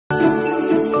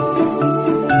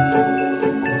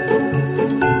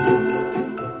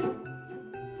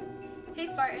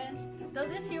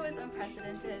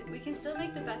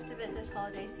best of it this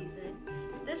holiday season.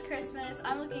 This Christmas,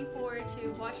 I'm looking forward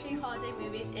to watching holiday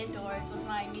movies indoors with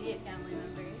my immediate family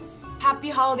members. Happy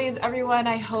holidays, everyone.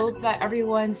 I hope that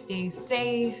everyone stays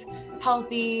safe,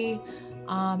 healthy,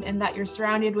 and that you're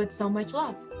surrounded with so much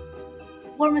love.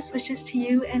 Warmest wishes to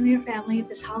you and your family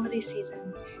this holiday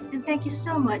season. And thank you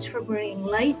so much for bringing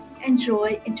light and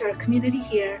joy into our community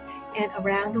here and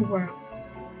around the world.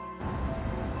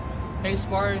 Hey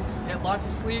Spartans, get lots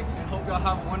of sleep and hope y'all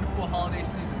have a wonderful holiday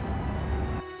season.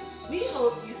 We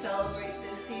hope you celebrate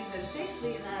this season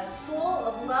safely and as full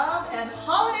of love and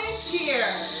holiday cheer.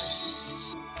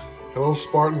 Hello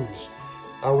Spartans.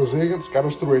 Our resilience got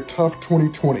us through a tough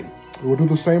 2020. We will do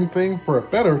the same thing for a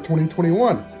better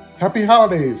 2021. Happy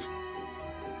holidays!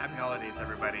 Happy holidays,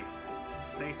 everybody.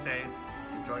 Stay safe,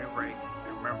 enjoy your break,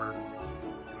 and remember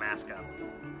to mask up.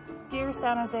 Dear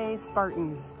San Jose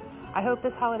Spartans, I hope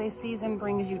this holiday season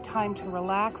brings you time to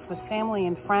relax with family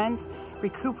and friends,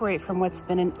 recuperate from what's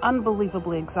been an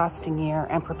unbelievably exhausting year,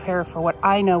 and prepare for what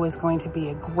I know is going to be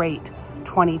a great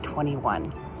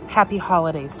 2021. Happy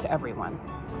holidays to everyone.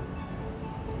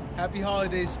 Happy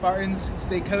holidays, Spartans.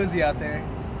 Stay cozy out there.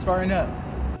 Spartan up.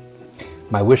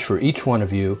 My wish for each one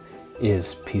of you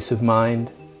is peace of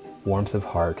mind, warmth of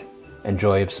heart, and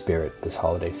joy of spirit this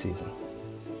holiday season.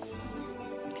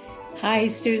 Hi,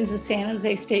 students of San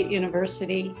Jose State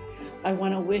University. I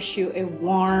want to wish you a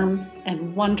warm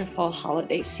and wonderful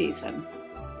holiday season.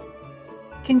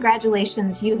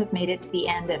 Congratulations, you have made it to the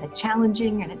end of a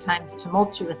challenging and at times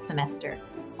tumultuous semester.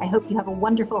 I hope you have a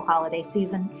wonderful holiday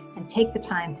season and take the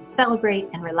time to celebrate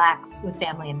and relax with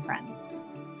family and friends.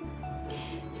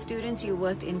 Students, you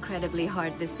worked incredibly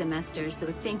hard this semester, so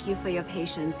thank you for your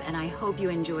patience and I hope you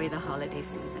enjoy the holiday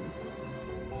season.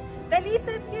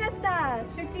 Felices fiestas!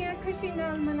 Shukriya Khushi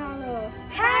Nal Manalo!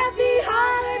 Happy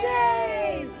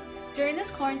holidays! During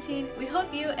this quarantine, we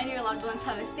hope you and your loved ones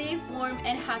have a safe, warm,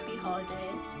 and happy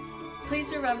holidays.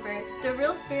 Please remember, the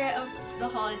real spirit of the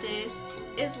holidays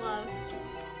is love.